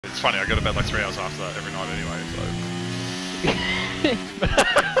funny, I go to bed like 3 hours after that every night anyway, so...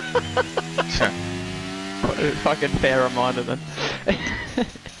 What a fucking fair reminder then.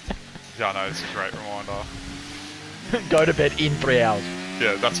 Yeah, I know, it's a great reminder. Go to bed in 3 hours.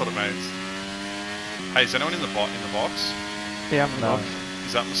 Yeah, that's what it means. Hey, is anyone in the box? Yeah, I'm not.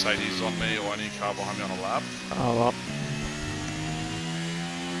 Is that Mercedes on me or any car behind me on a lap? Oh, well.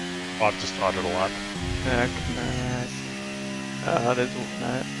 I've just started a lap. Merc. There's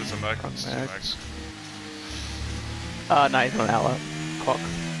no. There's a Merc. There's two Mercs. No, he's on our lap. Clock.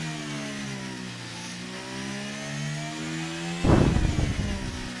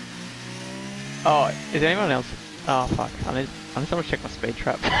 Oh, is anyone else? Oh fuck! I need someone to check my speed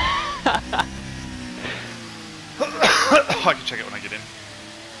trap. I can check it when I get in.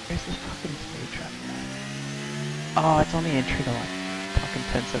 Where's the fucking speed trap? Oh, it's on the entry to like fucking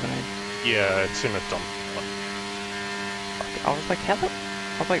 10:17. Yeah, it's in a dump. Fuck, I was like, how the? I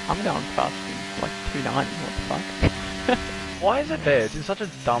was like, I'm going fast like 290. What the fuck? Why is it there? It's in such a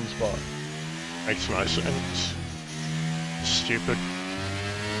dumb spot. Makes no sense. Stupid.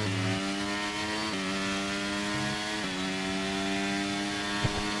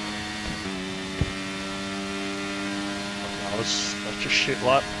 That was such a shit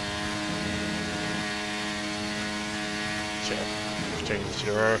lap. Yeah,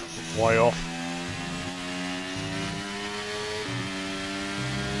 15-0, way off.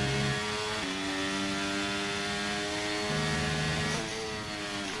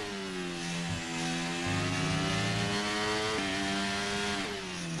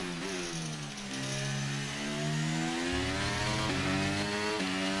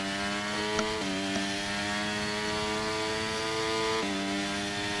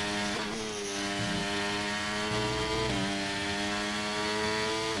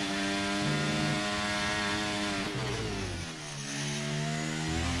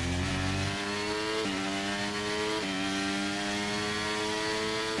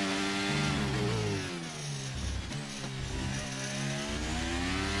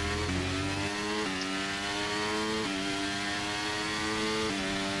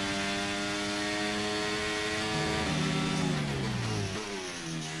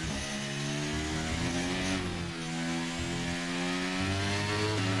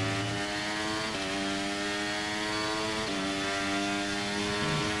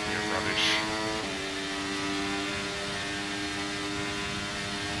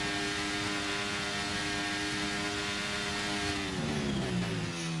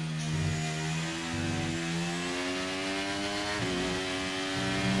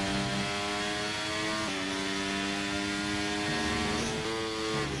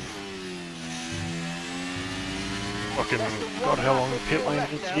 Fucking God, how long the pit lane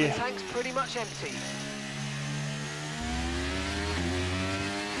is here. Tank's pretty much empty.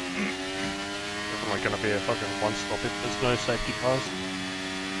 Definitely gonna be a fucking one-stop if there's no safety cars.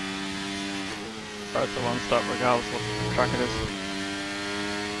 Bro, it's a one-stop regardless of what track it is.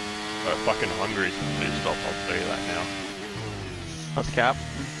 Fucking Hungary's a two-stop, I'll tell you that now. That's cap.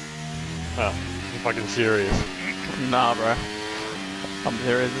 Oh, I'm fucking serious. Nah, bro. I'm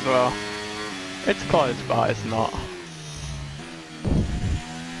serious as well. It's close, but it's not.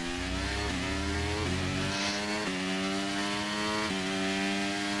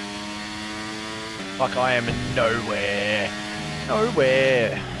 Fuck, I am nowhere.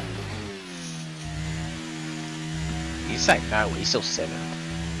 Nowhere. You say no, he's still 7th.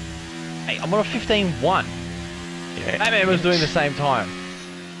 Hey, I'm on a 15-1. Yeah. That man was doing the same time.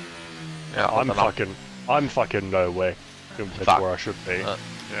 Yeah, I'm fucking nowhere compared to where I should be. Yeah,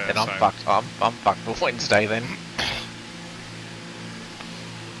 then I'm fucked. I'm fucked for Wednesday then.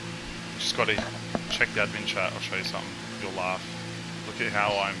 Just got to check the admin chat. I'll show you something. You'll laugh. Look at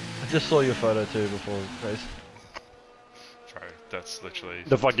how I'm. I just saw your photo too before, Grace. Bro, that's literally.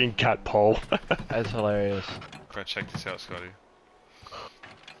 The fucking cat pole. That's hilarious. Bro, check this out, Scotty.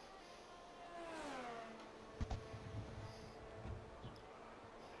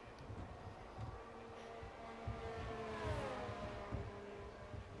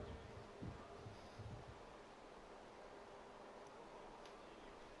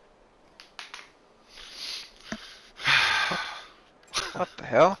 What the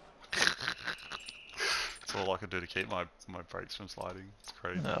hell? That's all I can do to keep my brakes from sliding. It's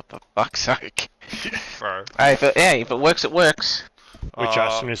crazy. Oh, for fuck's sake. Bro. Hey, if it works, it works. Which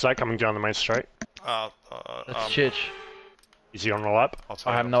Aston is that coming down the main straight? That's Chich. Is he on the lap?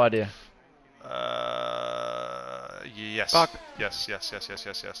 I have no idea. Yes. Fuck. Yes.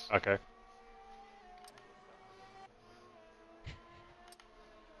 Okay.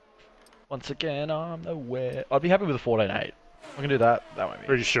 Once again, I'm nowhere. I'd be happy with a 14.8. I can do that. That won't be.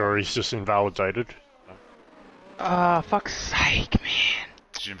 Pretty sure he's just invalidated. Ah, fuck's sake, man.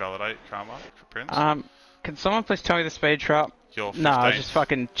 Did you invalidate Karma for Prince? Can someone please tell me the speed trap? You're 15th. No, I was just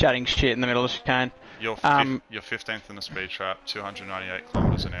fucking chatting shit in the middle of the chicane. You're 15th in the speed trap, 298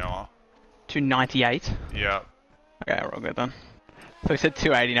 kilometers an hour. 298? Yeah. Okay, we're all good then. So he said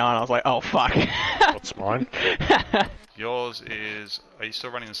 289, I was like, oh fuck. What's mine? Yours is... Are you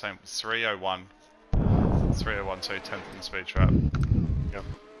still running the same? 301. 301, so you're 10th in the speed trap. Yep.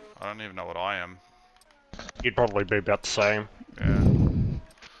 I don't even know what I am. You'd probably be about the same. Yeah.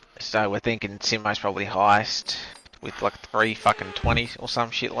 So we're thinking Simo's probably highest with like 3 fucking 20 or some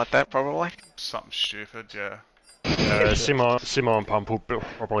shit like that, probably. Something stupid, yeah. Simo and Pump will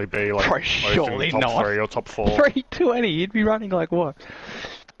probably be like Bro, both in surely the top not. 3 or top 4. 320, you'd be running like what?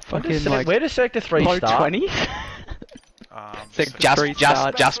 Fucking like where does Sector 3 low start? 20s?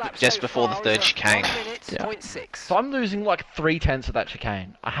 Just before the third chicane. Yeah. So I'm losing like 3/10 of that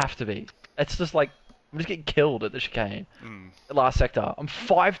chicane. I have to be. It's just like, I'm just getting killed at the chicane. The last sector. I'm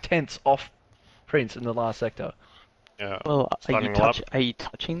 5/10 off Prince in the last sector. Yeah. Well, are you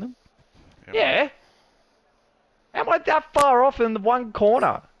touching them? Yeah. How am I that far off in the one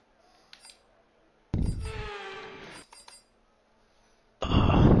corner?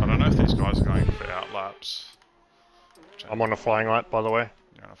 I don't know if these guys are going for outlaps. I'm on a flying light, by the way.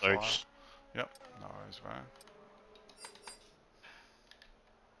 You're on a flyer? Thanks. Yep. No worries, man.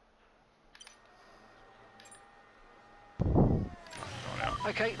 Going out.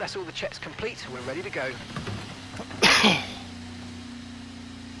 Okay, that's all the checks complete. We're ready to go.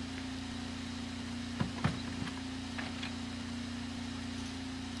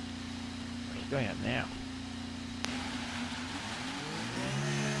 He's going out now.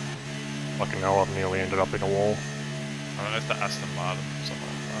 Fucking hell, I've nearly ended up in a wall. I don't know if the Aston Martin or something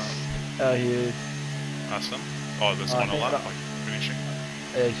like that. Oh, he is. Aston? Oh, there's one a lap, like finishing.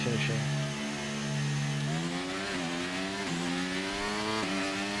 Yeah, he's finishing.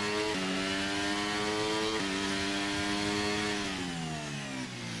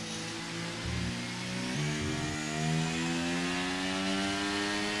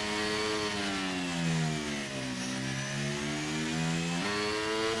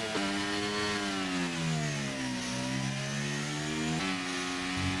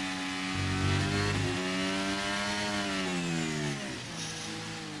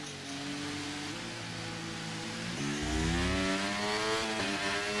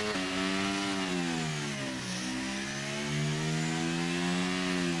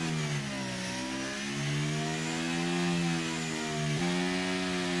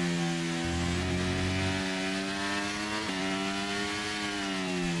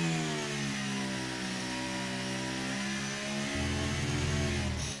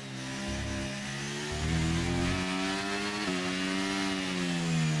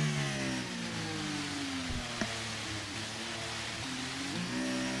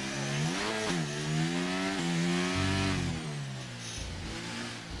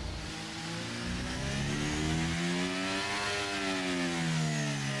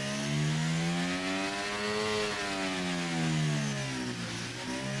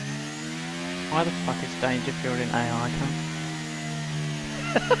 Why the fuck is Dangerfield in AI come?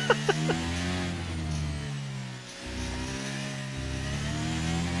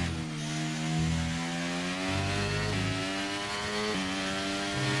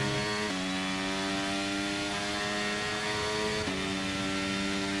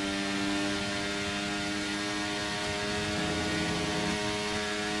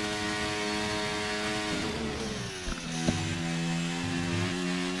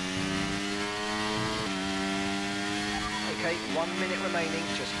 Okay, 1 minute remaining,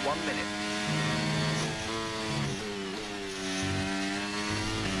 just 1 minute.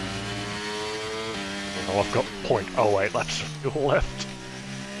 Oh, I've got 0.08 laps of fuel left.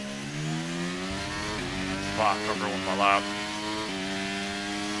 Fuck, I've ruined my lap.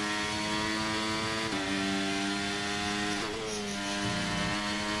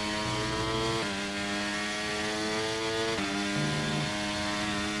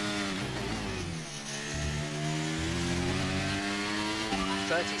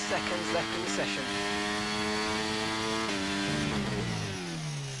 .30 seconds left in the session.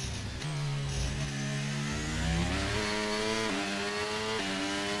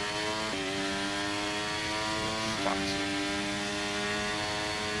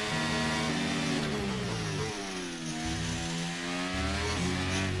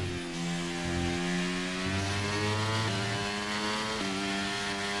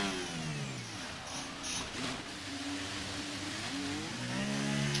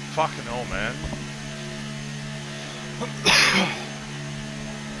 Fucking hell, man.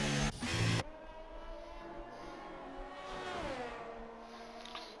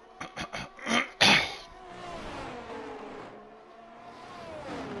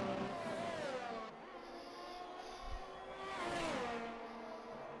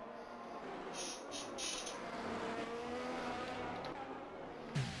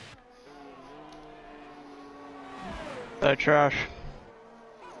 So trash.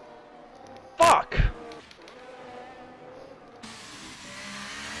 Fuck!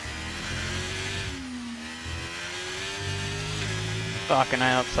 Fucking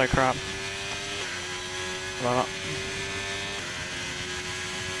hell, that's so crap. Well,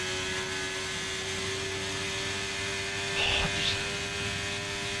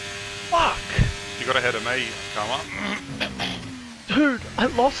 Fuck! You got ahead of me, come on. Dude, I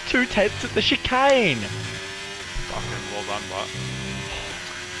lost 2 tenths at the chicane! Fucking well done, but.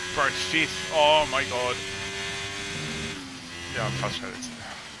 Bro, fifth. Oh my god. Yeah, I'm frustrated.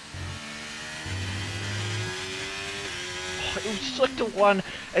 It was sector 1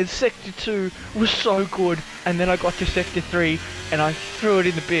 and sector 2 was so good, and then I got to sector 3 and I threw it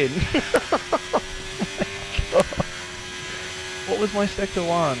in the bin. Oh my god. What was my sector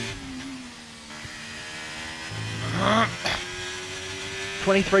 1?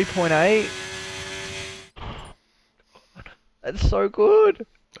 23.8? That's so good.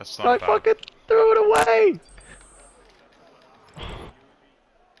 That's I not bad. fucking threw it away.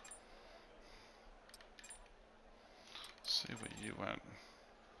 See where you went.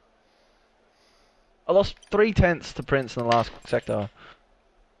 I lost 3 tenths to Prince in the last sector.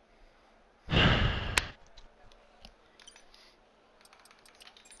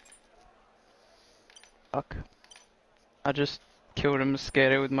 fuck. I just killed a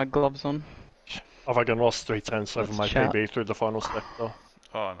mosquito with my gloves on. I've fucking lost 3 tenths over Let's my chat. PB through the final sector.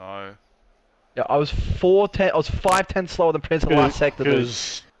 Oh no. Yeah, I was 5 tenths slower than Prince in the last sector, dude.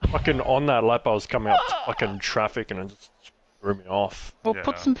 Because fucking on that lap I was coming up to fucking traffic and it just threw me off. Well, Yeah.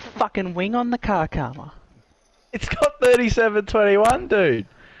 put some fucking wing on the car, Karma. It's got 37.21, dude.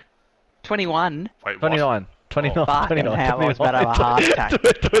 21. Wait, what? 29. 29. Fucking 29. hell, I was about to have a heart attack.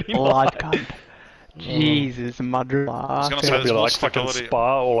 29. Blood cunt. Jesus, mother. I was gonna say It'll there's be more like fucking stability.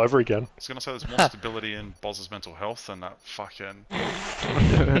 Spa all over again. I was gonna say there's more stability in Boz's mental health than that fucking.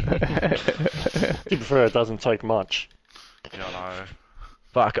 To be fair, it doesn't take much. Yeah, I know.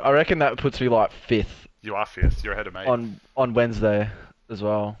 Fuck, I reckon that puts me like 5th You are fifth. You're ahead of me. on Wednesday as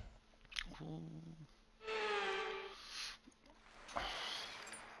well.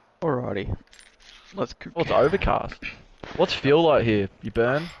 Alrighty. Let's Well, it's overcast. What's fuel like here? You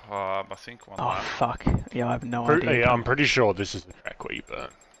burn? I think one Oh, lap. fuck. Yeah, I have no Pretty, idea. yeah, I'm pretty sure this is the track where you burn.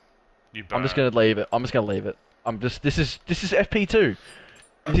 You burn. I'm just gonna leave it. I'm just gonna leave it. This is FP2.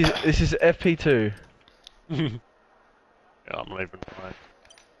 This is FP2. Yeah, I'm leaving mine.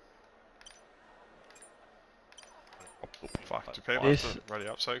 Fuck, do people This- have to ready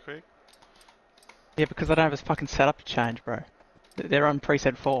up so quick? Yeah, because I don't have a fucking setup to change, bro. They're on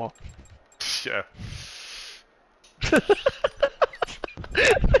preset 4. Yeah.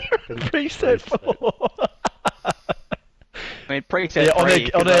 Preset 4. I mean, preset Yeah, on 3,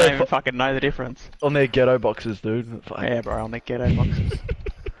 their- 'cause on I their don't even fucking know the difference. On their ghetto boxes, dude. Fuck. Yeah, bro, on the ghetto boxes.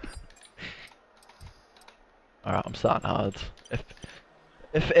 Alright, I'm starting hard.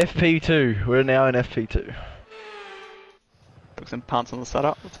 FP2. We're now in FP2. Took some punts on the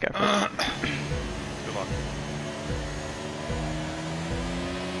setup. Let's go for it. Good luck.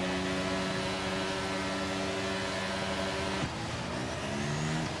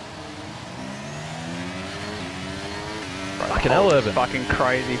 Fucking hell, Urban. Fucking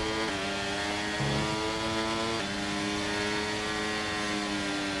crazy.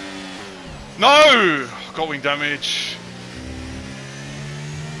 No! Got wing damage.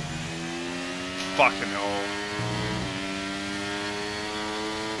 Fucking hell.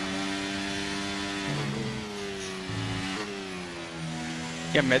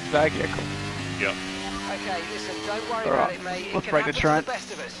 Yeah, meds bag? Yeah, cool. Yep. Okay, listen, don't worry Alright, about it, mate. It let's can break the happen to train. the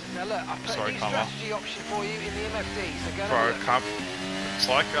best of us. Now look, I've put Sorry, a new Karma. strategy option for you in the MFD, so go and Bro, look. can't. It's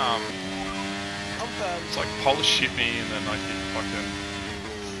like Confirmed. it's like polish shit me and then I can fucking.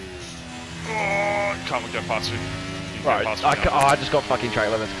 Oh, can't go past me. You can Right, go past me now. I just got fucking track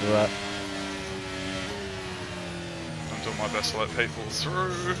limits because of that. I'm doing my best to let people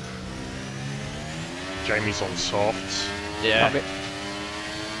through. Jamie's on softs. Yeah.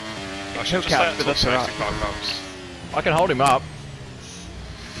 I should He'll just say catch, it but until that's safety alright. car comes. I can hold him up.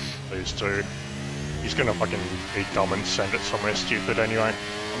 These two. He's gonna fucking be dumb and send it somewhere stupid anyway.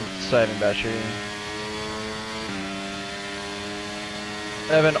 I'm saving battery.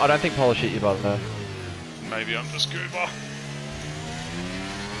 Evan, I don't think polish hit you, by the way. Maybe I'm just goober.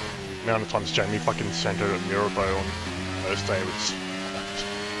 The amount of times Jamie fucking sent her a Mirabeau on Thursday was...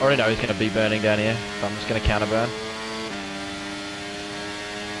 I already know he's going to be burning down here, so I'm just going to counter burn.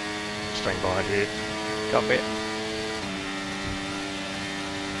 staying behind here. Copy it.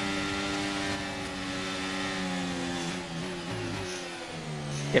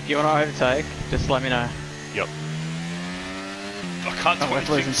 If you want to overtake, just let me know. Yep. I can't do Not worth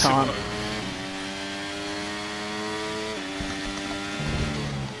anything losing time. slow.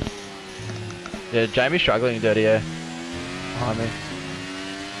 Yeah, Jamie's struggling in dirty air. Behind me.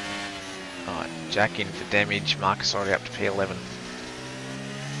 Alright, Jack in for damage. Marcus already up to P11.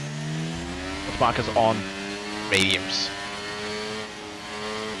 What's Marcus on? Mediums.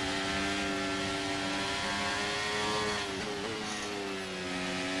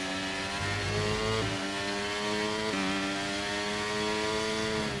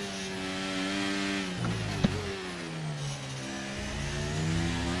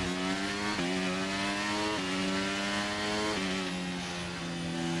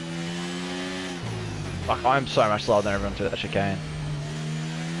 Fuck, I'm so much slower than everyone through that chicane.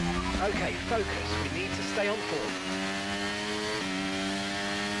 Okay, focus. We need to stay on form.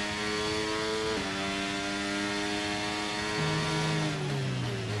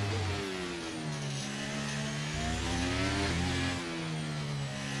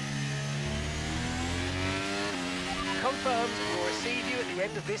 Confirmed. We'll receive you at the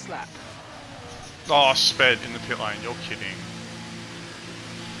end of this lap. Oh, sped in the pit lane. You're kidding.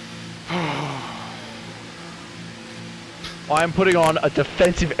 I am putting on a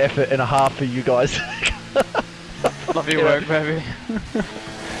defensive effort and a half for you guys. Love your work, baby.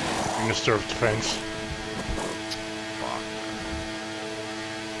 Minister of Defence.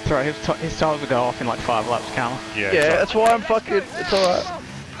 It's alright, his tires will go off in like 5 laps, Karma. Yeah, Yeah, exactly. that's why I'm fucking. It's alright.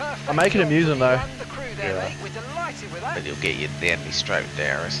 I'm making him use them though. The crew there, Yeah. mate. We're delighted with that. But he'll get you the enemy straight with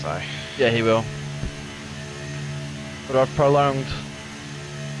DRS though. Yeah, he will. But I've prolonged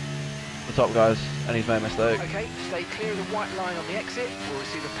the top guys, and he's made a mistake. Okay, stay clear of the white line on the exit. We'll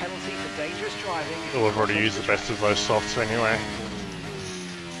receive a penalty for dangerous driving. Well, we've already used the best of those softs anyway.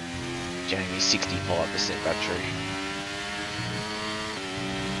 Jamie 65% battery.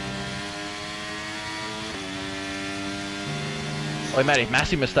 Oh, he made a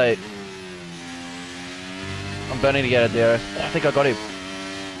massive mistake. I'm burning to get a DRS. Oh, I think I got him.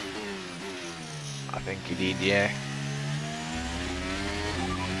 I think he did, yeah.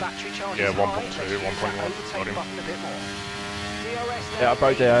 Battery charge Yeah, is high. 1.2, Let's use that 1.1, overtake got him. button a bit more. DRS now Yeah, I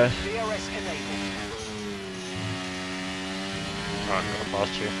broke enabled. DRS. DRS enabled. Alright, I'm gonna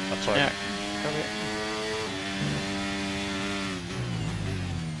pass you. That's right. Yeah. Copy it.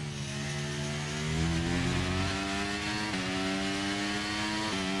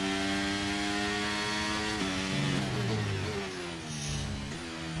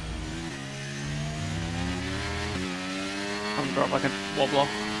 I'm gonna drop like a wobbler.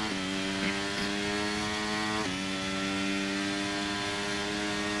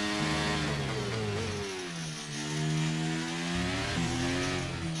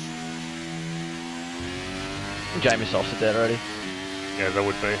 Jamie Softs are dead already. Yeah, that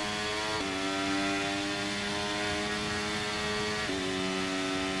would be.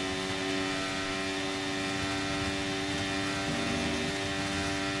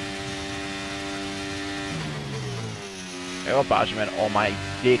 I got Bargeman on my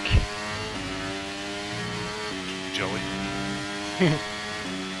dick. Joey.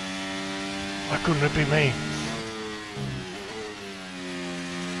 Why couldn't it be me?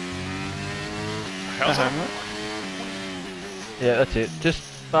 How's that? Yeah, that's it. Just,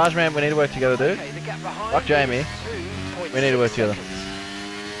 Bargeman, we need to work together, dude. Okay, the gap behind Fuck Jamie. is 2.6 We need to work together. seconds.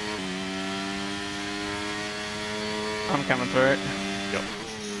 I'm coming through it. Yep.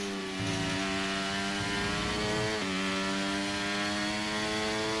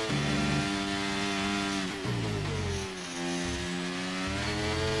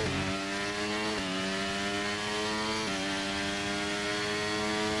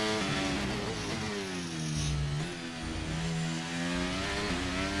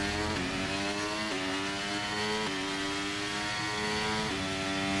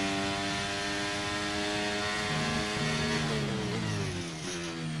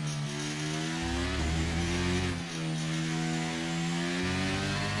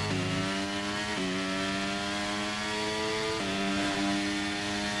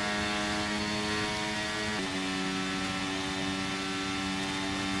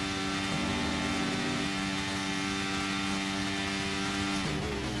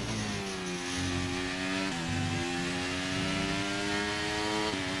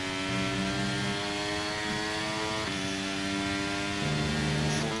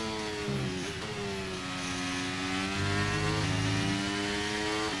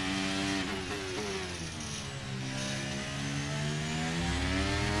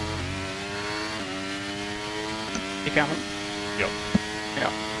 You coming? Yep.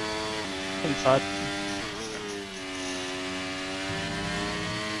 Yeah. Inside.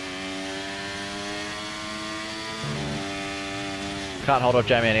 Can't hold off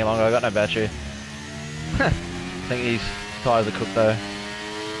Jamie any longer, I got no battery. I think his tyres are cooked though.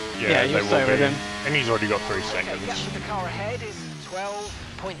 Yeah, they you'll stay will with be. him. And he's already got 3 Okay, seconds. gap to the car ahead is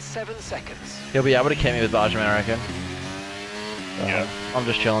 12.7 seconds. He'll be able to keep me with Bargeman, I reckon. So, Yeah. I'm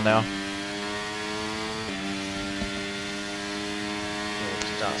just chilling now.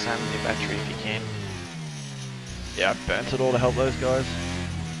 Start saving your battery if you can. Yeah, I burnt it all to help those guys.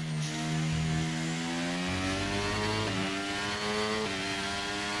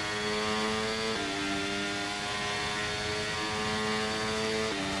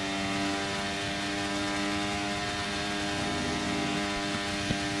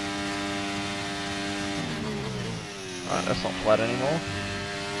 Alright, that's not flat anymore.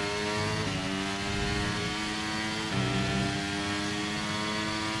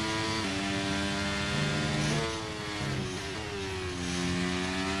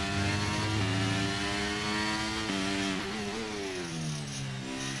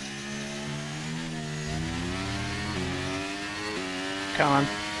 Come on.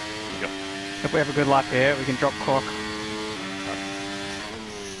 Yep. If we have a good lap here, we can drop clock.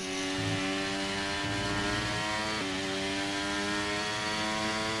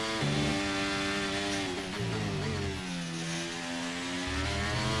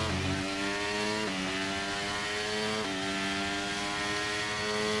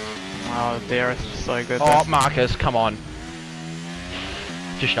 Oh, DRS is so good. Oh, Marcus, come on.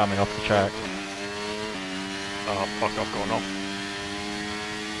 Just shove me off the track. Oh, fuck, I've gone off.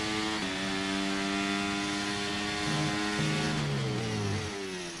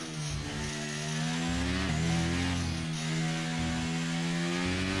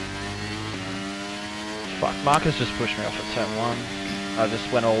 Fuck, Marcus just pushed me off at turn 1. I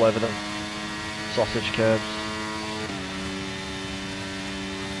just went all over the sausage curbs.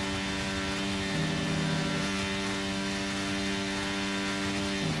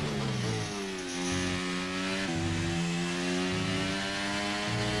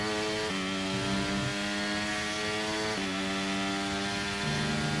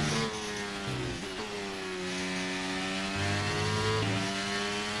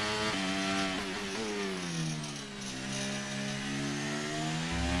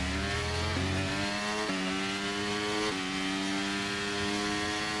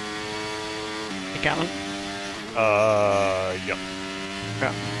 You coming? Yep.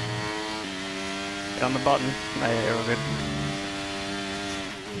 Yeah. Get on the button. There, you're all good.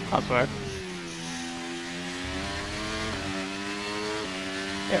 Nice work.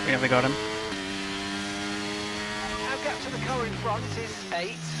 Yeah, we never got him. Our gap to the car in front is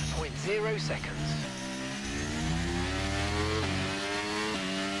 8.0 seconds.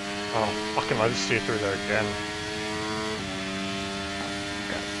 Oh, fucking I just steer through there again.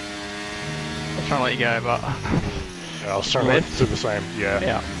 I was trying to let you go, but... Yeah, I was trying Lift? to do the same. Yeah.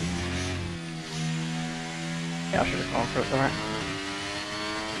 yeah. Yeah, I should have gone for it, alright.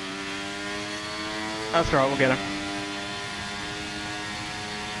 That's right, we'll get him.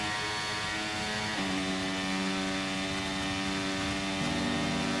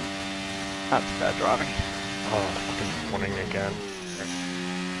 That's bad driving. Oh, fucking warning again.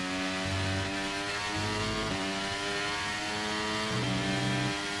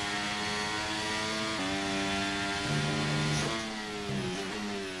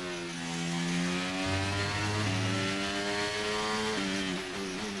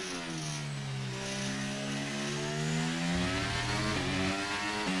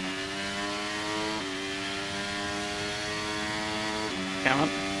 Coming.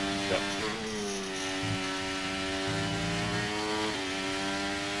 Yep.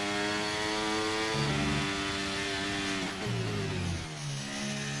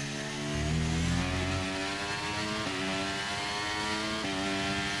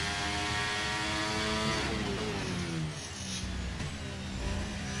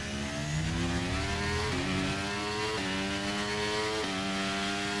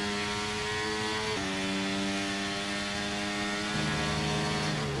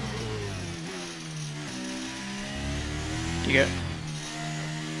 You good?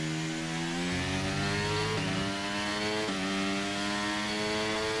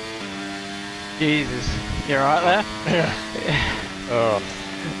 Jesus, you alright there? Yeah. Oh,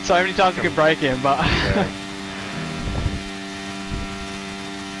 So many times we could break him, but... yeah.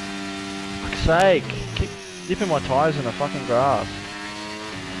 Fuck's sake, keep dipping my tyres in the fucking grass.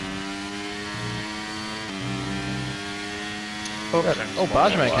 Oh, James oh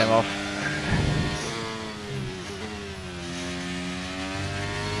Bond, Bargeman yeah. came off.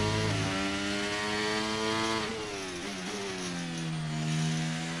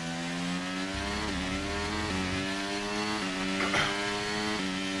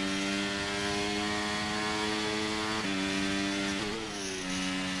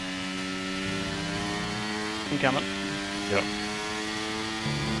 I'm coming. Yep.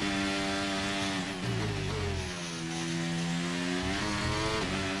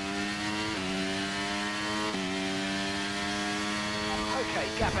 Okay,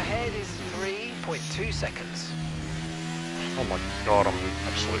 gap ahead is 3.2 seconds. Oh my god, I'm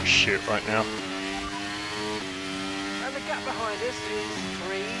absolute shit right now. And the gap behind us is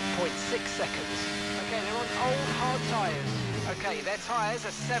 3.6 seconds. Okay, they're on old hard tyres. Okay, their tyres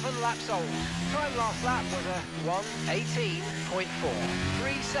are 7 laps old. Time last lap was a 1:18.4.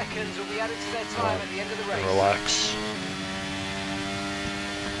 3 seconds will be added to their time at the end of the race. Relax.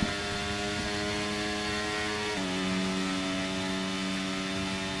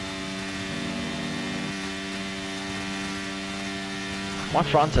 My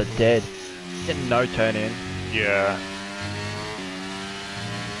fronts are dead. Getting no turn in. Yeah.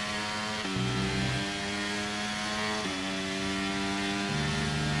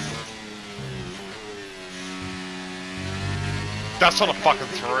 That's not a Okay, fucking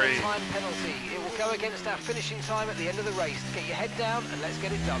this is a 3. Time penalty. It will go against our finishing time at the end of the race. Get your head down and let's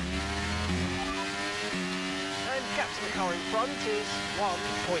get it done. And gap to the car in front is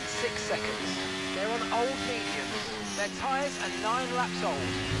 1.6 seconds. They're on old mediums. Their tyres are 9 laps old.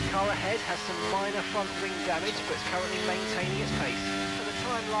 The car ahead has some minor front wing damage, but it's currently maintaining its pace. So the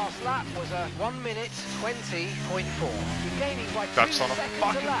time last lap was a 1:20.4. You're gaining by 2 That's not a seconds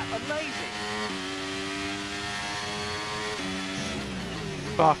fucking- a lap. Amazing.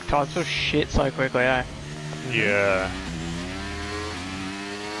 Fuck, types of shit so quickly, eh? Yeah.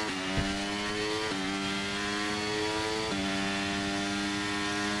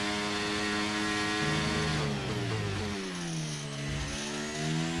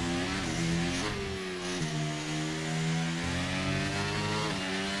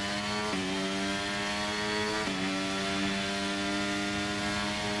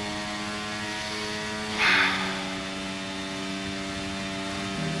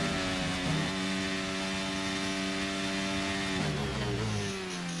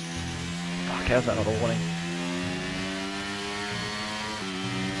 Fuck, how's that not a warning?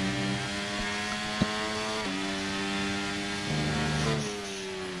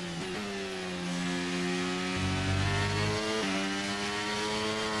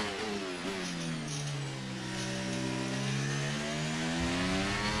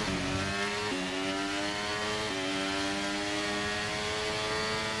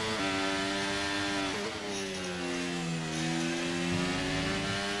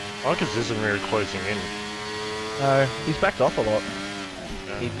 Marcus isn't really closing in. No, he's backed off a lot.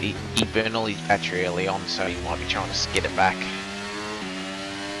 He burned all his battery early on, so he might be trying to skid it back.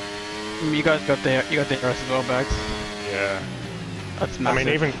 You guys got the rest as well, Bags. Yeah. That's I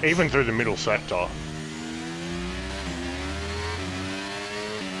massive. mean, even through the middle sector.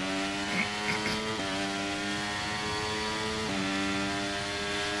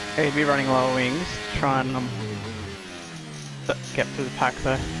 Yeah, he'd be running lower wings, try and get to the pack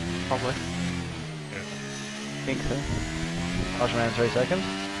though, probably. Yeah. Think so. Rush man 3 seconds.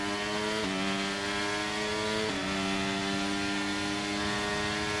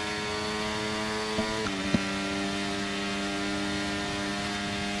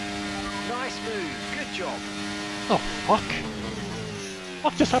 Nice move. Good job. Oh, fuck.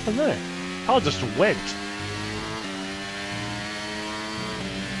 What just happened there? Car just went.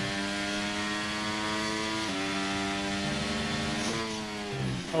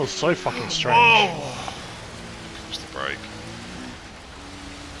 That was so fucking strange. Oh! Just the brake.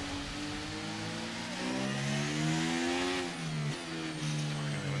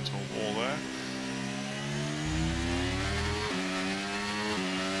 Fucking went into a wall there.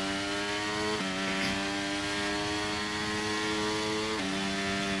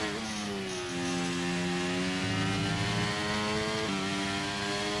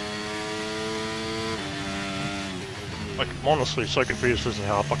 Like, I'm honestly so confused as to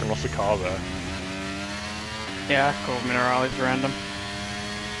how I fucking lost the car there. Yeah, cool. Minerali's random.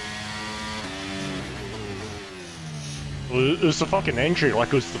 It was the fucking entry, like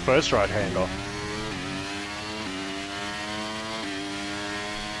it was the first right-hander.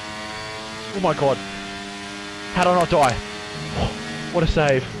 Oh my god. How did I not die? What a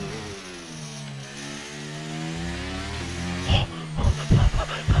save.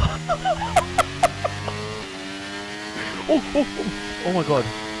 Oh my god.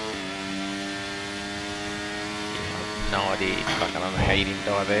 No idea fucking on how you didn't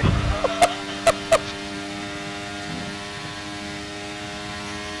die there.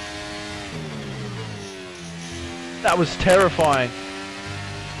 That was terrifying.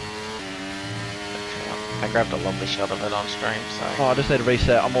 I grabbed a lovely shot of it on stream, so Oh, I just need to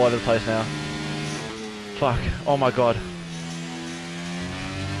reset. I'm all over the place now. fuck. Oh my god.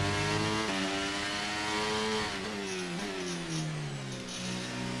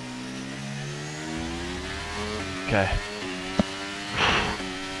 Okay.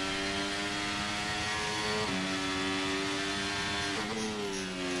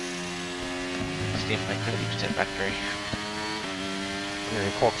 Still make 30% battery. Yeah,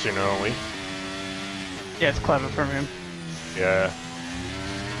 he clocks in early. Yeah, it's clever from him. Yeah.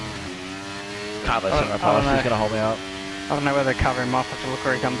 Can't let I him don't pass. know. He's gonna hold me up. I don't know whether to cover him off. I have to look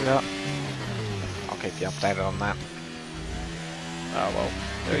where he comes out. I'll keep you updated on that. Oh well.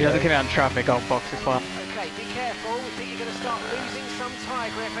 If he doesn't come out in traffic, I'll box this one. Okay, be careful. We think you're going to start losing some tyre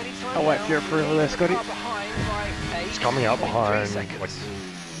grip anytime I'll wait now. for your approval there, Scotty. He's coming out behind, Seconds. like,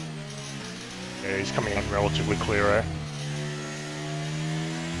 yeah, he's coming out relatively clear air.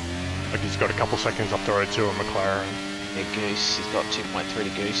 Like he's got a couple seconds up the road to a McLaren. Yeah, Goose. He's got 2.3 to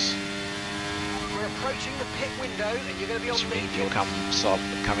Goose. We're approaching the pit window, and you're going to be on Which means you'll medium.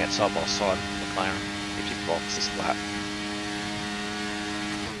 come out side by side with McLaren if you box this lap.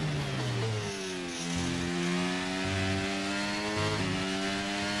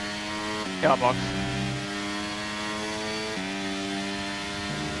 Yeah, I'll box.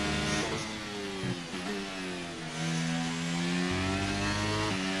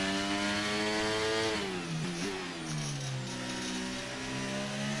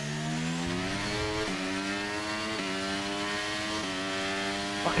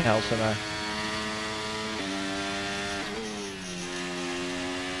 Fucking hell, Simo.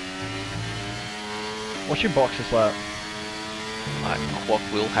 What's your box this lap? Quad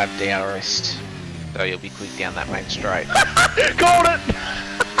will have DRS, so you'll be quick down that main straight. Called it!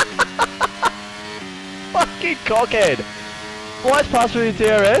 Fucking cockhead! Flies past me with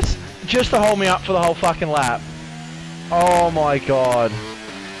DRS just to hold me up for the whole fucking lap. Oh my god.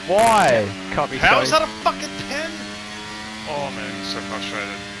 Why? Can't be How Scotty. is that a fucking 10? Oh man, I'm so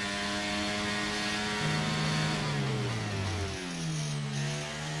frustrated.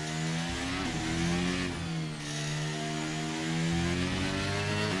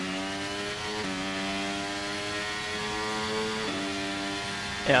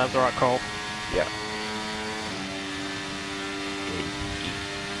 Yeah, that's the right call. Yeah.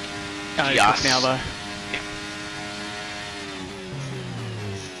 Can't Yes. now though.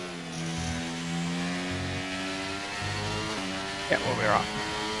 Yeah, we'll be right.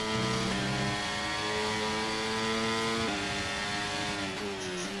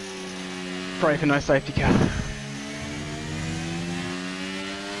 Pray for no safety car.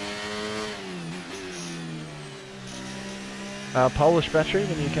 Polish battery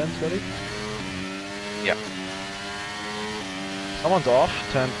when you can, Scotty. Yep. Someone's off,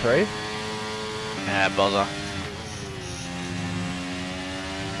 turn 3. Buzzer.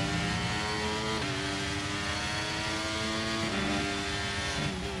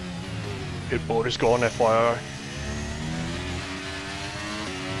 Pit board is gone, FYI.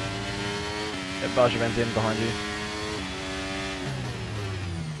 Yeah, Bargerman's in behind you.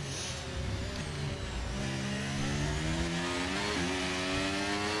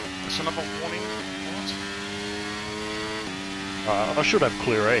 That's another warning. What? I should have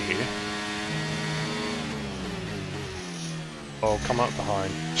clear air here. I'll come up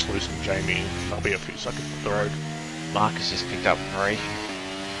behind Sluice and Jamie. I'll be a few seconds up the road. Marcus just picked up 3.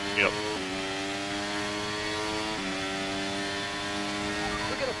 Yep.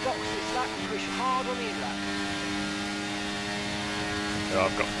 We're going to box this lap and push hard on the in-lap. Yeah,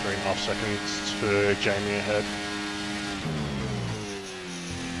 I've got 3.5 seconds for Jamie ahead.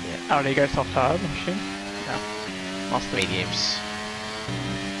 Oh, did he go soft hard, I assume? No. Must have. Mediums.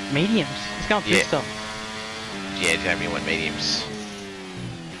 Mediums? He's going Yeah. pit stop. Yeah, Jamie went mediums.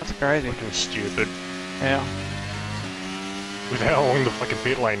 That's crazy. Fucking stupid. Yeah. With how long the fucking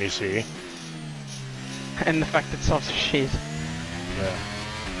pit lane is here. And the fact that soft's shit. Yeah.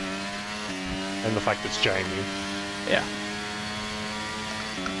 And the fact it's Jamie. Yeah.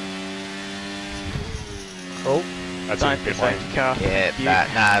 Oh, That's Don't in be pit lane. safety car. Yeah, You-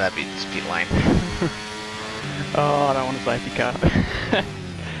 that'd be pit lane. Oh, I don't want a safety car.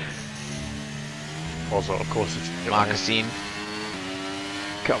 Also, of course, it's pit Marcus lane. in.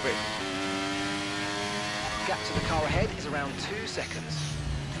 Copy. Gap to the car ahead is around 2 seconds.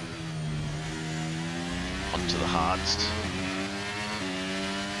 Onto the hardest.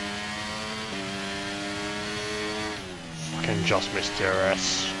 Fucking just missed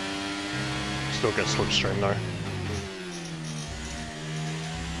DRS. Still get slipstream though.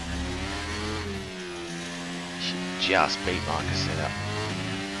 Just beat Marcus setup.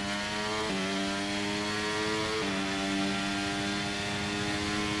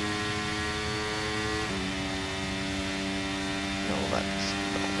 that's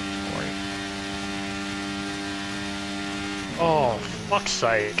the Victoria. Oh, fuck's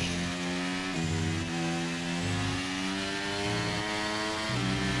sake.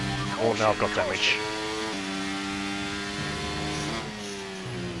 Oh, now I've got damage.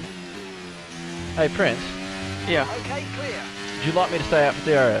 Hey Prince, Yeah. Okay, clear. would you like me to stay out for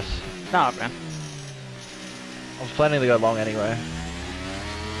DRS? Nah, man. I was planning to go long anyway.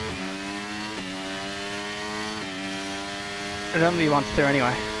 It only wants to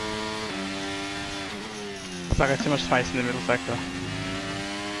anyway. So I got too much space in the middle sector.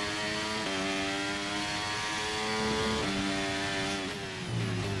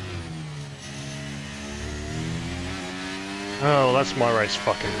 Oh, well, that's my race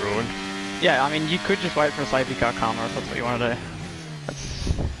fucking ruined. Yeah, I mean, you could just wait for a safety car karma if that's what you want to do.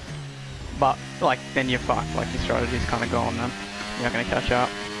 That's... But, like, then you're fucked. Like, your strategy's kind of gone then. You're not going to catch up.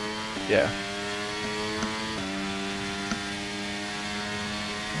 Yeah.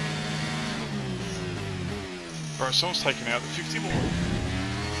 Bro, someone's taking out the 50 more.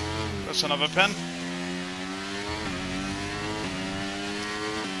 That's another pen.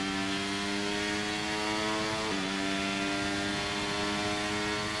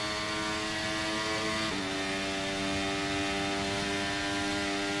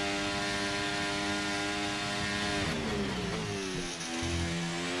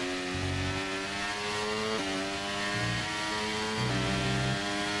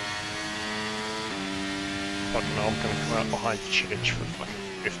 Fuck no, I'm gonna come out behind Chidge for fucking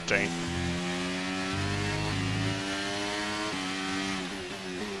 15.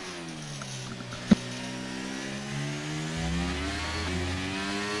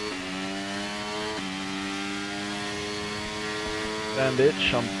 Damn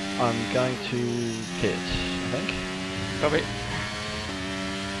bitch, I'm going to pit, I think. Copy.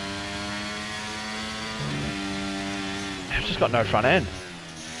 I've just got no front end.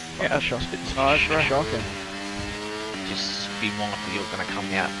 Yeah, That's shocking. Just be mindful you're going to come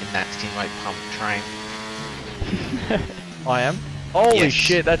out in that stimulate pump train. I am? Holy Yes.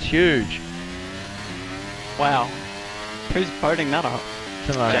 shit, that's huge. Wow. Who's boating that up?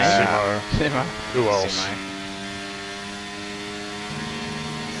 Timo. Simo. Simo. Who else? Simo.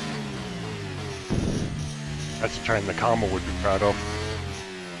 That's a train the Karma would be proud of.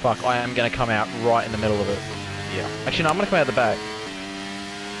 Fuck, I am going to come out right in the middle of it. Yeah. Actually, no, I'm going to come out the back.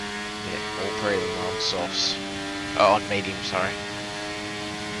 Yeah, all three of them are on softs. Oh, on medium, sorry.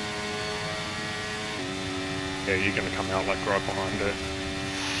 Yeah, you're gonna come out like right behind it.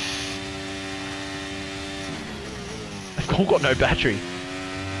 They've all got no battery.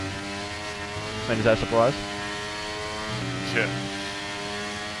 I mean, is that a surprise? Yeah.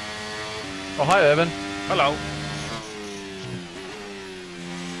 Oh, hi, Urban. Hello.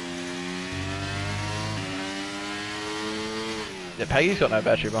 Yeah, Peggy's got no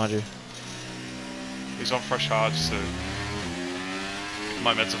battery behind you. He's on fresh charge, so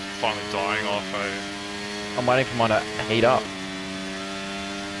my meds are finally dying off. I'm waiting for mine to heat up.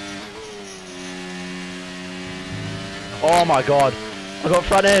 Oh my god, I got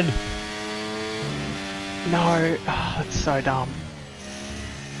front end. No. Oh, it's so dumb.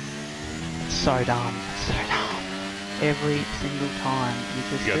 It's so dumb. So dumb. Every single time you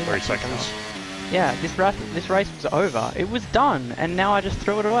just You do got 3 that to seconds. yourself. Yeah, this race was over. It was done, and now I just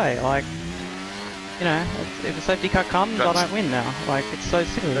threw it away. Like, you know, if a safety car comes, I don't win now. Like, it's so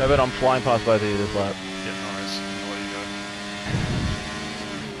simple. No, but I'm flying past both of you this lap. Yeah, nice. I'll let you go.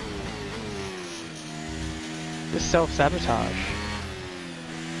 Just self-sabotage.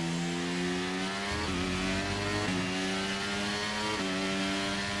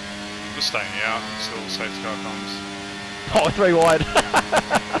 Just staying out until the safety car comes. Oh, 3 wide.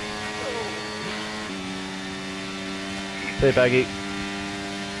 See you, Baggy.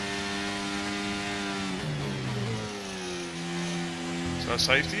 Is that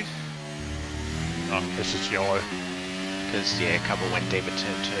safety? No, this is yellow. Because, yeah, a couple went deep at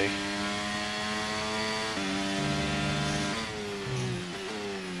turn 2.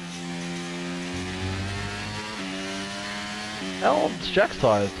 How old's Jack's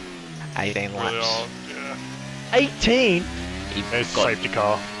tyres? 18 laps. Really odd, yeah. 18? He There's got, safety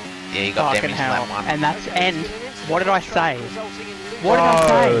car. yeah, he got Fucking damaged in hell. that one. And that's end. What did I say? Whoa. What did I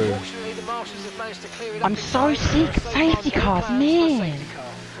say? Fortunately, the marshals have managed to clear it up I'm in so time. sick of So safety far, cars, no plans for a man. safety car.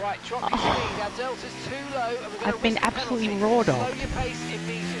 Right, drop your speed. Our delta's too low, and we're gonna I've been risk a absolutely penalty. raw Slow dogged. your pace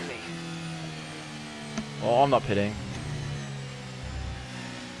immediately. Oh, I'm not pitting.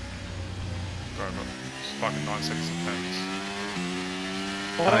 Bro, but it's fucking 9 seconds of pens.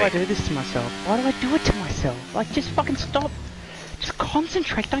 Why do I do this to myself? Why do I do it to myself? Like, just fucking stop. Just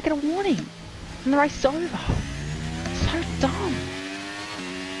concentrate. Don't get a warning. And the race is over. It's so dumb.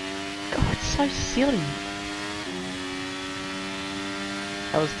 so silly.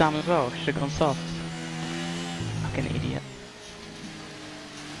 That was dumb as well. Should have gone soft. Fucking idiot.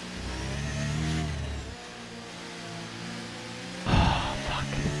 Oh, fuck.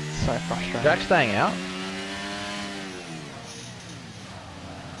 So frustrating. Jack staying out.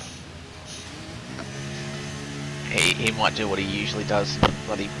 He might do what he usually does,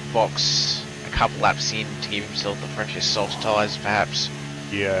 bloody box a couple laps in to give himself the freshest soft tyres, perhaps.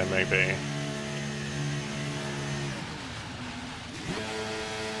 Yeah, maybe.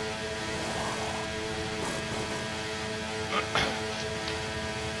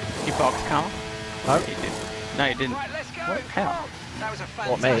 You boxed, Carl? No. You did. No, you didn't. Right, let's go. What? How? That was a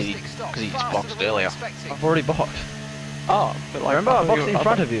What, me? fantastic stop. 'Cause he just Faster boxed than we were earlier. expecting. I've already boxed. Oh, but like... Remember, I boxed in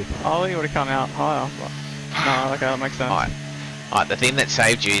front of you. Oh, you would have come out higher. But... No, okay, that makes sense. Alright, the thing that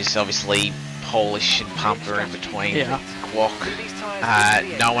saved you is obviously Polish and Pumper in between. Yeah. Quack. These tyres need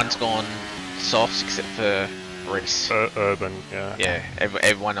to be No one's gone softs except for Reese. Urban, yeah. Yeah,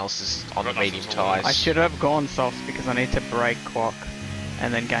 everyone else is on the medium tyres. I should have gone soft because I need to break Quack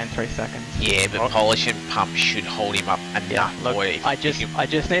and then gain 3 seconds. Yeah, but Polish and Pump should hold him up enough. Look, boy, I just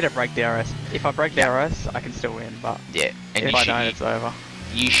need to break the RS. If I break the RS, I can still win, but yeah, and if I don't, it's over.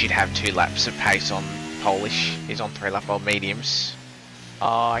 you should have 2 laps of pace on Polish. He's on 3 lap old mediums.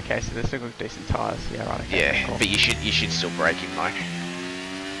 Oh, okay, so this look decent tyres. Yeah, right, okay. Yeah, Cool. but you should still break him though.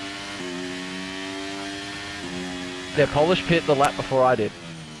 Yeah, Polish pit the lap before I did.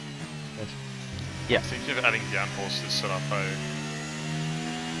 I think you're adding downforce to set up a...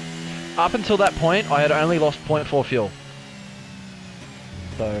 Up until that point, I had only lost 0.4 fuel.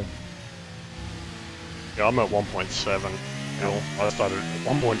 So, Yeah, I'm at 1.7. I started at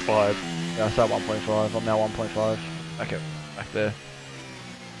 1.5. yeah, I started 1.5. I'm now 1.5. Okay, back there.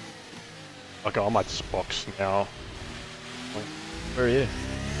 Okay, I might just box now. Where are you?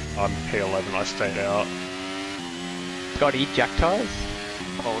 I'm P11, I stayed out. Scotty, jack tyres?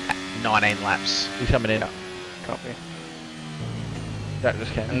 Well, 19 laps. He's coming in. Copy. Jack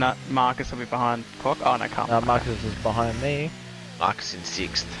just came in. And that Marcus will be behind Quack. Oh, no, can't. Marcus is behind me. Marcus in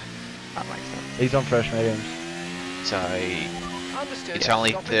 6th. That makes sense. He's on fresh mediums. So Understood. It's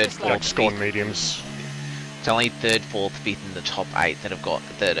only Stop at third, this fourth, lap. Jack's gone mediums. it's only 3rd, 4th, 5th in the top 8 that have got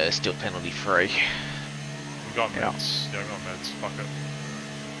that are still penalty free. We've got Yeah. meds. Yeah, we've got meds. Fuck it.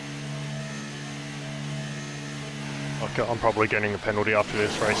 Okay, I'm probably getting a penalty after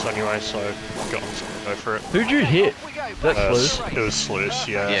this race anyway, so I'm going to go for it. Who'd you hit? Off we go. That's Back to Sluice. the race. It was Sluice,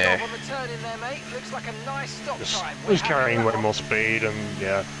 yeah. Yeah. Stop on the turn in there, mate. Looks like a nice stop Just time. was We're carrying happy way with more speed and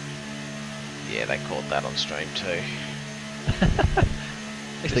yeah. Yeah, they caught that on stream too.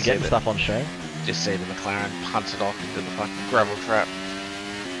 Used to get stuff on stream. Just see the McLaren punted off into the fucking gravel trap.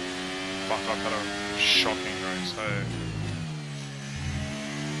 Fuck, I've had a shocking race. So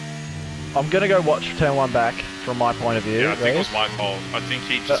I'm gonna go watch turn 1 back from my point of view. yeah, I think it Reece. was my fault. I think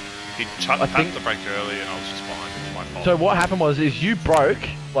he just tapped the brake early, and I was just behind. It was my fault. So what happened was you broke,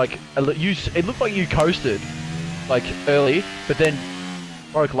 like, it looked like you coasted, like, early, but then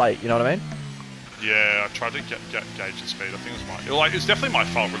broke late, you know what I mean? Yeah, I tried to gauge the speed. I think it was it's definitely my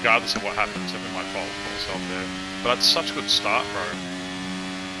fault, regardless of what happened. It's definitely my fault for myself there. But that's such a good start, bro.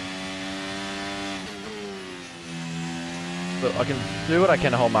 But I can do what I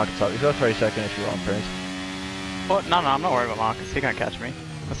can to hold Marcus up. He's got 3 seconds if you want, Prince. What? No, I'm not worried about Marcus. He can't catch me.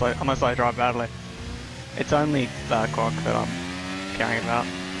 Unless I drive badly. It's only Quack that I'm caring about.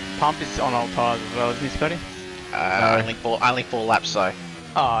 Pump is on old tyres as well, isn't he, Scotty? Only four laps though.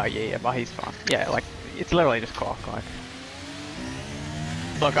 Oh, yeah, but he's fine. Yeah, like, it's literally just Quack, like.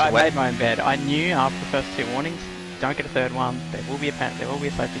 Look, I made my own bed. I knew after the first 2 warnings, don't get a 3rd one, there will be a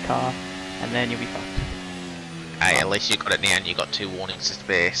safety car, and then you'll be fucked. Hey, at least you got it now and you got 2 warnings to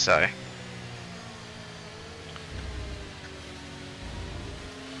spare, so...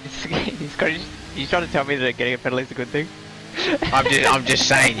 He's trying to tell me that getting a penalty is a good thing? I'm just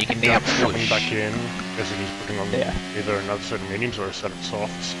saying you can now Coming push. back in, guessing he's putting on Yeah. either another set of mediums or a set of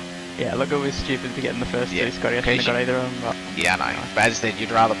softs. Yeah, look, it was stupid to get in the first Yeah, 2, Scotty. I shouldn't have got either of them, but... Yeah, I know. But as I said,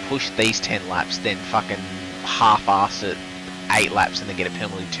 you'd rather push these 10 laps than fucking half-ass it 8 laps and then get a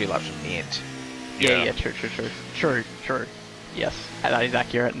penalty 2 laps from the end. Yeah, true. Yes, that is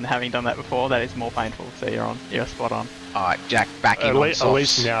accurate, and having done that before, that is more painful, so you're spot on. Alright, Jack, back in At on least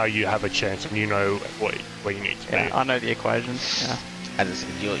softs. now you have a chance and you know where you need to Yeah, be. I know the equation, yeah. As I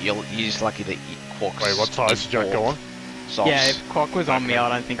said, you're just lucky that Quark's Wait, what tyres did Jack go on? Softs. Yeah, if Quack was on me, I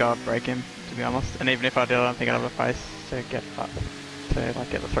don't think I'd break him, to be honest. And even if I did, I don't think I'd have a pace to get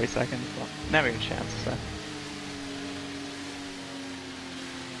get the 3 seconds, but never a chance, so.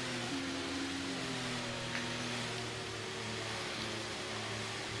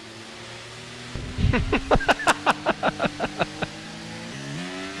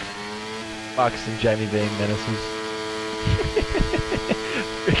 Marcus and Jamie being menaces.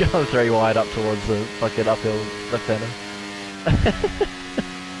 We're going 3 wide up towards the fucking uphill left-hander.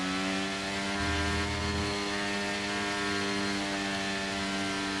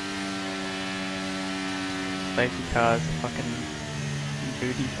 Safety cars, fucking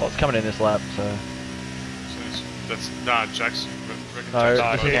booty. Well, it's coming in this lap, so... That's nah, Jack's. No,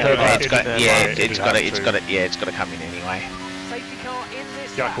 Jack's this is Yeah, third lap. it's got to come in anyway. Safety car in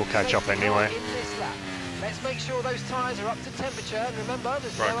this Jack lap. will catch up Safety car anyway. in this lap. Let's make sure those tyres are up to temperature, and remember,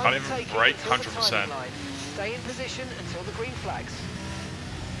 there's Right, no can't even overtaking brake until the 100%. timing line. Stay in position until the green flags.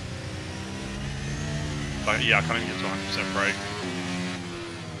 But yeah, I can't even get to 100% brake.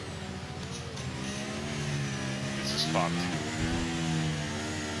 This is fucked.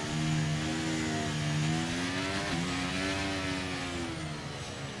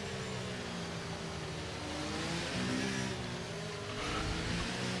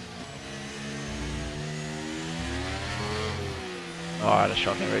 Alright, a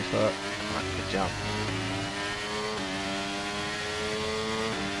shocking restart. Right, good job.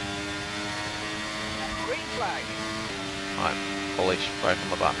 Green flag. Right, polish, both on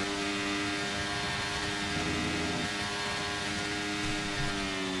the button.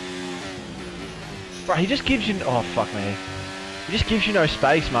 Bro, he just gives you... Oh, fuck me. He just gives you no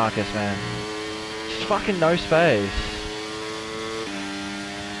space, Marcus, man. Just fucking no space.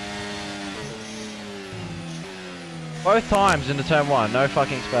 Both times into turn 1, no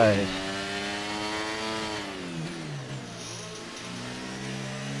fucking space.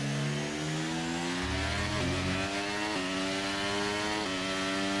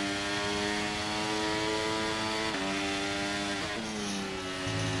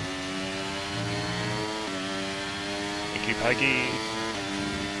 Thank you, Peggy.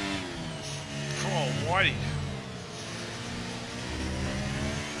 Oh, Whitey.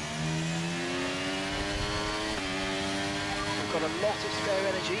 We've got a lot of spare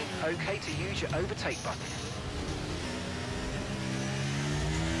energy. Okay to use your overtake button.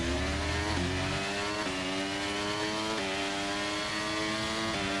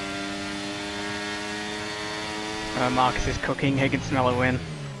 Marcus is cooking, he can smell a win.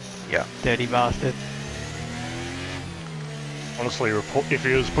 Yeah. Dirty bastard. Honestly, if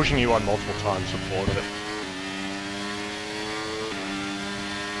he was pushing you on multiple times, reported it.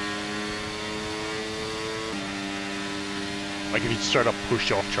 Like if he straight up pushed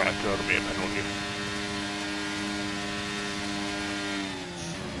you off track, that would be a penalty.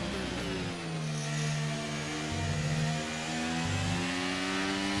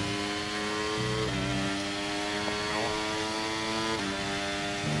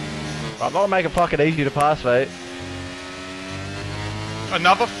 I'm not making fucking easy to pass, mate.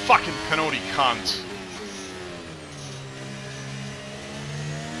 Another fucking penalty, cunt.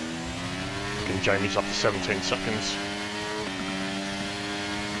 And Jamie's up to 17 seconds.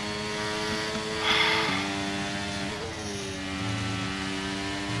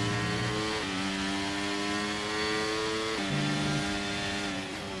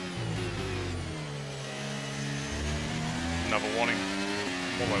 Another warning.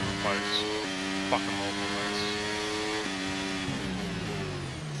 All over the place. Fucking all over the place.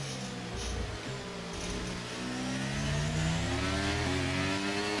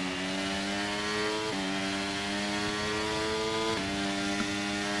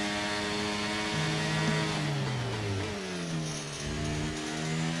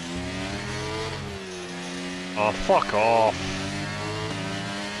 Oh, fuck off.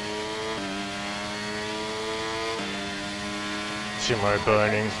 Simo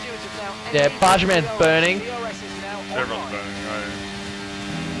burning. Yeah, Bargeman's burning. Everyone's burning, right?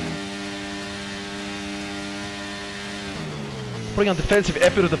 Putting on defensive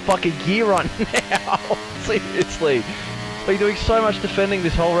effort of the fucking gear right now. Seriously. Been doing so much defending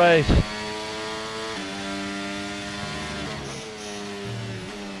this whole race.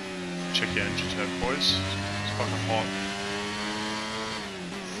 Check your engine tab, boys. It's fucking hot.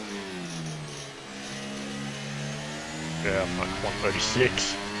 Yeah, fuck,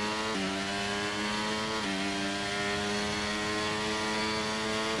 136.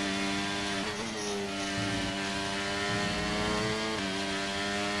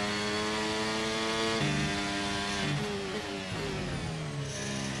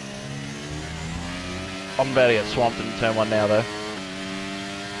 I'm about to get swamped in turn 1 now, though.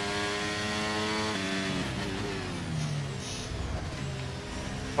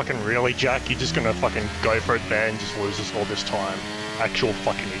 Fucking really, Jack? You're just gonna fucking go for it there and just lose us all this time? Actual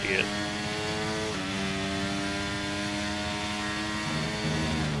fucking idiot.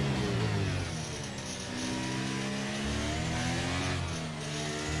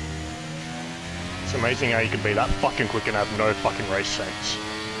 amazing how you can be that fucking quick and have no fucking race sense.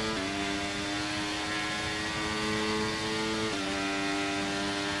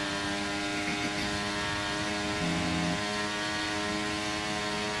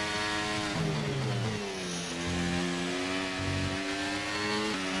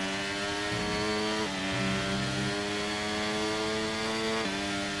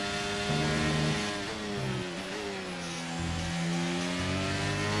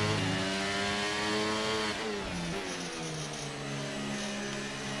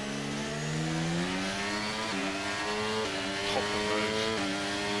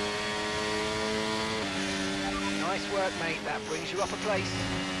 Nice work, mate. That brings you up a place.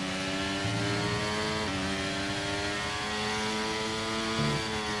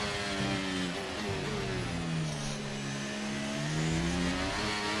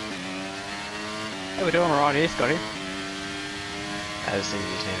 Hey, we're doing alright here, Scotty. I just think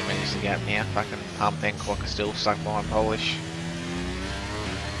you just need to manage the gap now. Fucking Pump and Quack are still stuck behind Polish.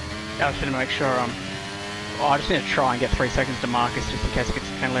 I just need to make sure I just need to try and get 3 seconds to Marcus just in case it gets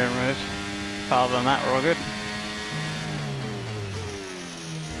a penalty removed. Other than that, we're all good.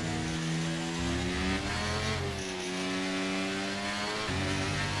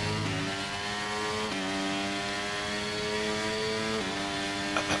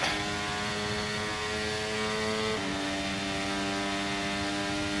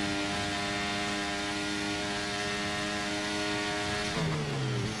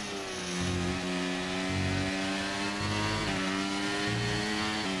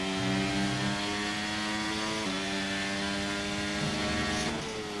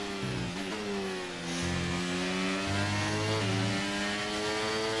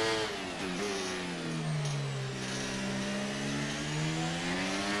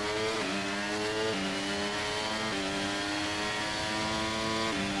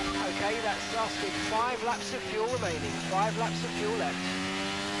 Okay, that's us with 5 laps of fuel remaining. 5 laps of fuel left.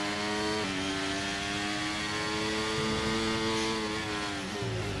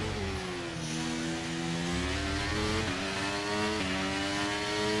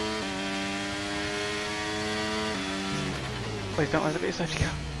 Please don't let it be a safety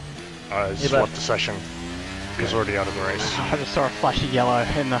car. It's swapped the session. He's already out of the race. I just saw a flashy yellow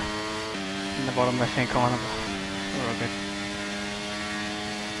in the bottom left hand corner. We're all good.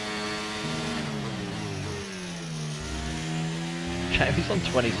 Jamie's on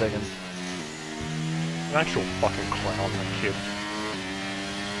 20 seconds. An actual fucking clown, that kid.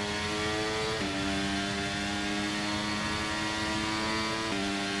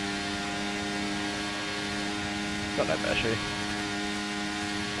 Got no battery.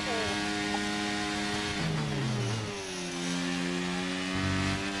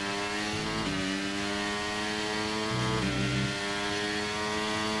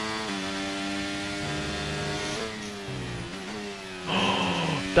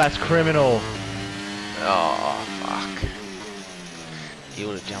 That's criminal. Oh, fuck. He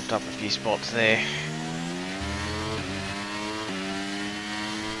would have jumped up a few spots there.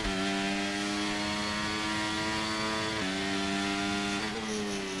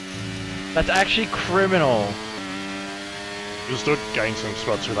 That's actually criminal. You'll still gain some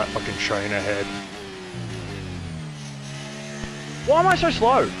spots with that fucking train ahead. Why am I so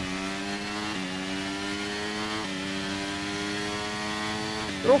slow?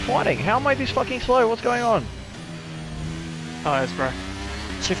 They're all fighting. How am I this fucking slow? What's going on? Oh, that's bro.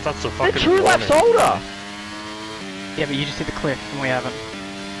 See if that's a They're fucking 2 laps warning. older. Yeah, but you just hit the cliff and we haven't.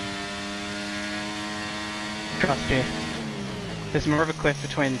 Trust you. There's more of a cliff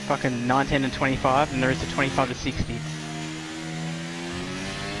between fucking 19 and 25 than there is to 25 to 60.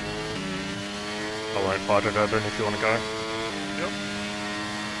 I won't fight it, Urban, if you want to go. Yep.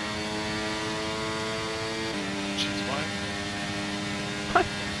 Shit's fine.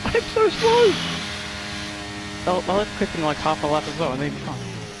 I'm so slow. They'll have cliff in like half a lap as well and they'll be fine.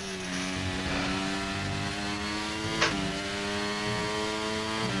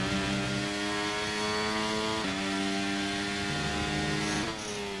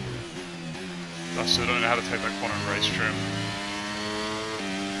 I still don't know how to take that corner and race trim.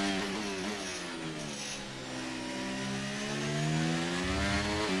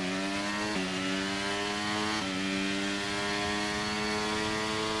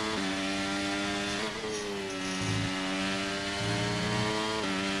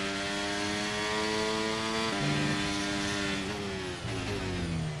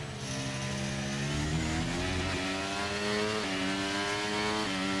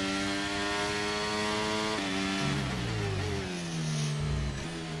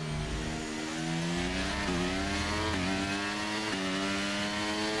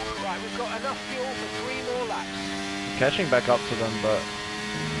 got enough fuel for 3 more laps. Catching back up to them, but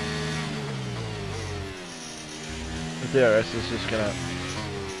the DRS is just gonna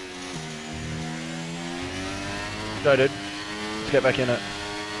go, dude. Let's get back in it.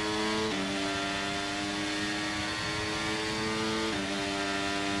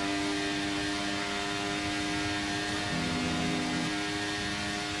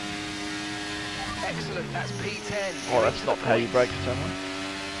 Excellent, that's P10. Oh, that's not how you brake for someone.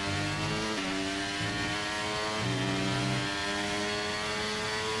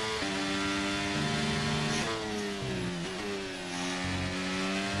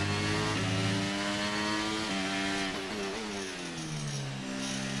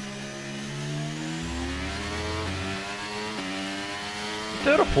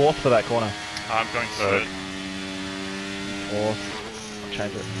 Third or fourth for that corner? I'm going third. Fourth. I'll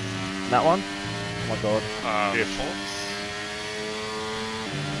change it. And that one? Oh my god. Yeah, fourth.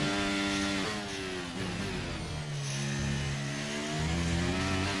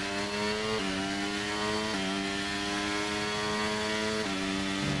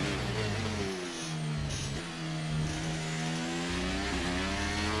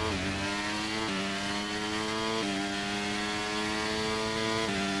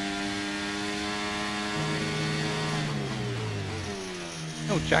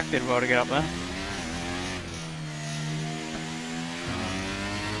 Oh, Jack did well to get up there.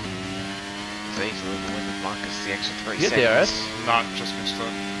 It's easily the win with Marcus the extra 3 You get seconds. DRS? No, just missed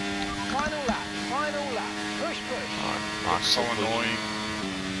it. Final lap, final lap. Push, push. Oh, It's Marcus so will push. annoying.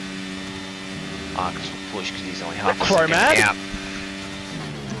 Marcus will push because he's only half a Chromad? second out.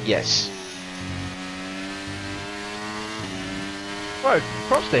 Yes. Bro,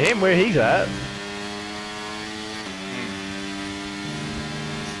 props to him where he's at.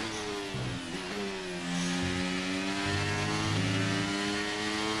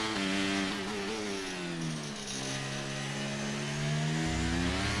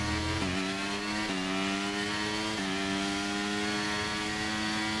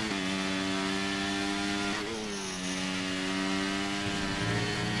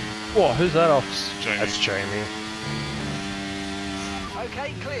 Whoa, who's that off? It's Jamie. That's Jamie.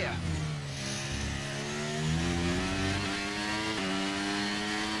 Okay, clear.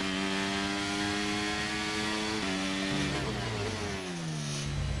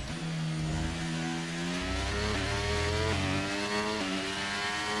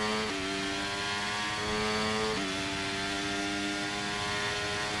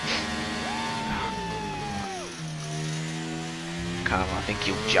 I think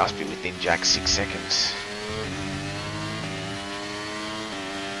you'll just be within Jack 6 seconds.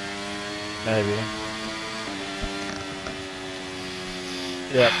 Maybe.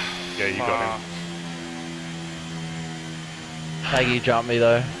 Yep. Yeah, you got him. Maggie jumped me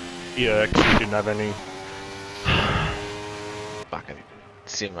though. Yeah, 'cause you didn't have any. Fucking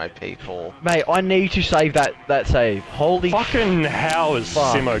Simo P4. Mate, I need to save that save. Holy Fucking how has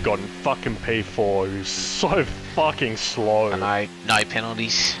fuck. Simo gotten fucking P4? He's so fucking slow. I know, no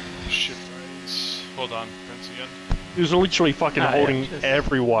penalties. Shit race. Well done, Prince again. He was literally fucking Oh, yeah, holding just-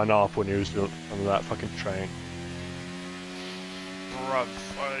 everyone up when he was on that fucking train. Bruv,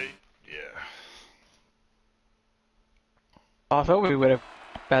 yeah. I thought we would have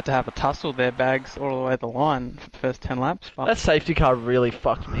about to have a tussle there, Bags, all the way to the line for the first 10 laps. But That safety car really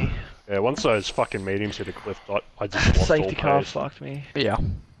fucked me. Yeah, once those fucking mediums hit a cliff, I just lost Safety all car pace. fucked me. yeah.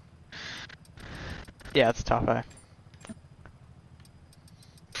 Yeah, it's tough, eh?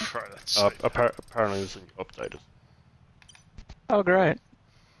 Bro, that's so Apparently this isn't updated. Oh, great.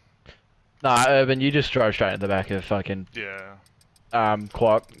 Nah, Urban, you just drove straight in the back of fucking yeah.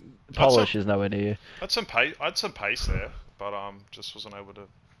 Quark. Polish a- is nowhere near you. I had some pace there, but just wasn't able to.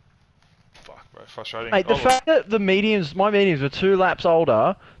 Fuck, bro, frustrating. Mate, the Oh, fact that my mediums were 2 laps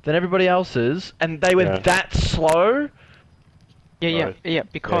older than everybody else's, and they were Yeah. that slow. Yeah, Right. yeah,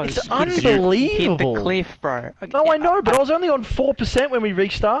 because It's you hit unbelievable. the cliff, bro. No, I know, but I was only on 4% when we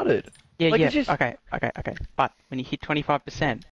restarted. Yeah, like, yeah. it's just- Okay. But when you hit 25%,